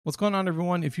What's going on,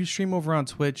 everyone? If you stream over on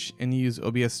Twitch and you use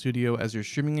OBS Studio as your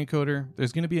streaming encoder,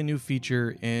 there's going to be a new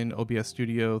feature in OBS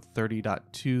Studio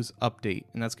 30.2's update,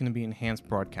 and that's going to be enhanced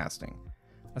broadcasting.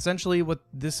 Essentially, what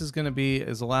this is going to be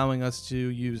is allowing us to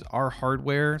use our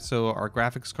hardware. So our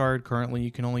graphics card, currently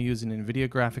you can only use an NVIDIA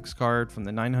graphics card from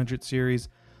the 900 series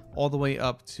all the way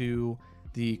up to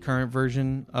the current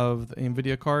version of the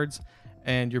NVIDIA cards.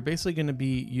 And you're basically going to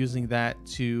be using that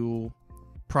to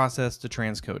process the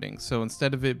transcoding. So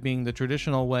instead of it being the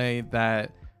traditional way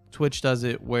that Twitch does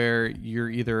it, where you're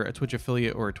either a Twitch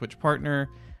affiliate or a Twitch partner,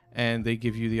 and they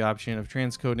give you the option of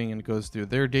transcoding and it goes through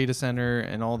their data center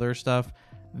and all their stuff,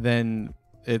 then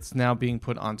it's now being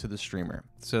put onto the streamer.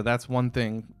 So that's one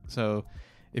thing. So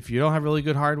if you don't have really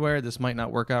good hardware, this might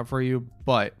not work out for you,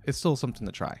 but it's still something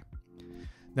to try.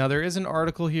 Now, there is an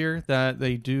article here that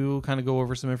they do kind of go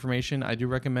over some information. I do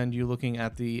recommend you looking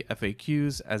at the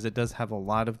FAQs, as it does have a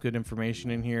lot of good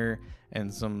information in here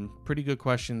and some pretty good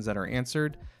questions that are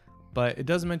answered. But it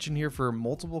does mention here for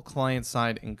multiple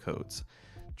client-side encodes.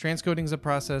 Transcoding is a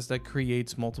process that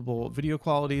creates multiple video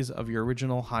qualities of your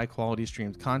original high-quality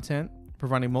streamed content.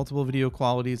 Providing multiple video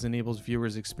qualities enables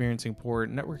viewers experiencing poor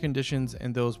network conditions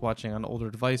and those watching on older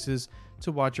devices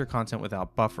to watch your content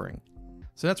without buffering.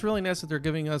 So that's really nice that they're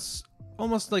giving us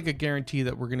almost like a guarantee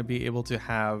that we're going to be able to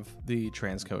have the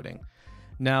transcoding.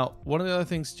 Now, one of the other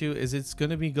things too is it's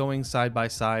going to be going side by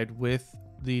side with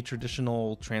the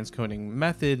traditional transcoding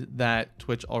method that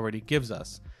Twitch already gives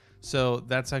us. So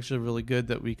that's actually really good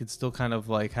that we could still kind of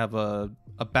like have a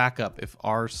backup if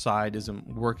our side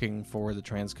isn't working for the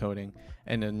transcoding,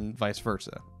 and then vice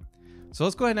versa. So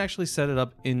let's go ahead and actually set it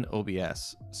up in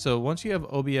OBS. So once you have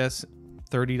OBS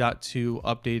 30.2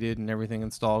 updated and everything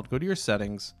installed, go to your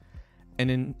settings,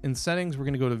 and in settings we're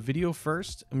going to go to video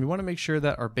first, and we want to make sure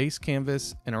that our base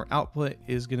canvas and our output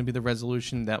is going to be the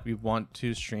resolution that we want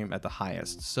to stream at the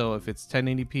highest. So if it's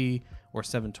 1080p or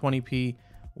 720p,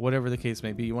 whatever the case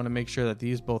may be, you want to make sure that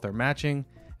these both are matching.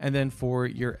 And then for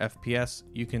your FPS,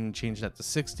 you can change that to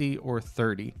 60 or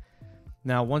 30.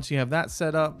 Now once you have that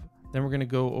set up, then we're going to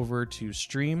go over to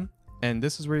stream, and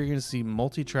this is where you're going to see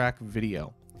multi-track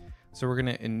video. So we're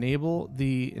going to enable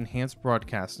the enhanced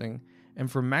broadcasting, and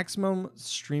for maximum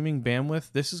streaming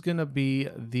bandwidth, this is going to be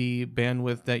the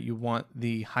bandwidth that you want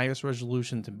the highest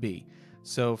resolution to be.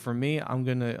 So for me, I'm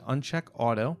going to uncheck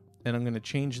auto, and I'm going to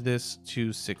change this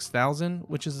to 6000,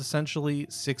 which is essentially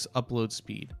 6 upload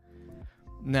speed.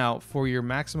 Now for your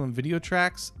maximum video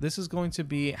tracks, this is going to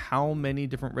be how many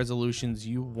different resolutions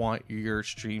you want your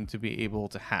stream to be able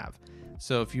to have.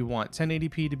 So if you want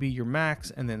 1080p to be your max,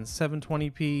 and then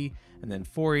 720p, and then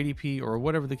 480p, or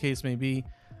whatever the case may be,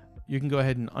 you can go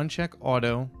ahead and uncheck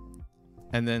auto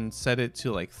and then set it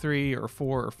to like 3 or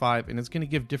 4 or 5, and it's going to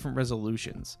give different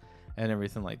resolutions and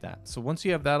everything like that. So once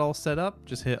you have that all set up,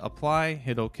 just hit apply,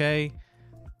 hit OK,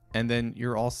 and then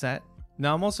you're all set.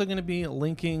 Now I'm also going to be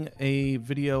linking a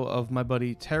video of my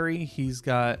buddy Terry. He's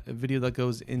got a video that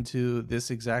goes into this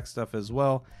exact stuff as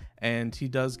well, and he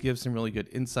does give some really good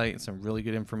insight and some really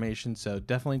good information. So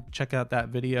definitely check out that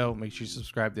video. Make sure you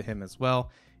subscribe to him as well.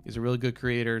 He's a really good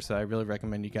creator, so I really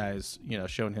recommend you guys,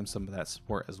 showing him some of that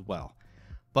support as well.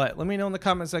 But let me know in the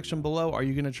comment section below, are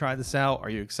you going to try this out? Are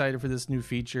you excited for this new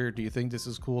feature? Do you think this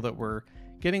is cool that we're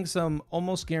getting some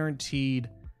almost guaranteed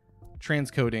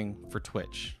transcoding for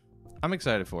Twitch? I'm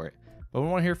excited for it, but I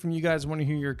want to hear from you guys. I want to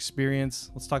hear your experience.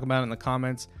 Let's talk about it in the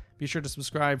comments. Be sure to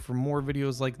subscribe for more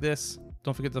videos like this.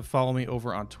 Don't forget to follow me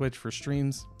over on Twitch for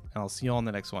streams, and I'll see you all in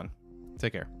the next one.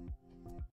 Take care.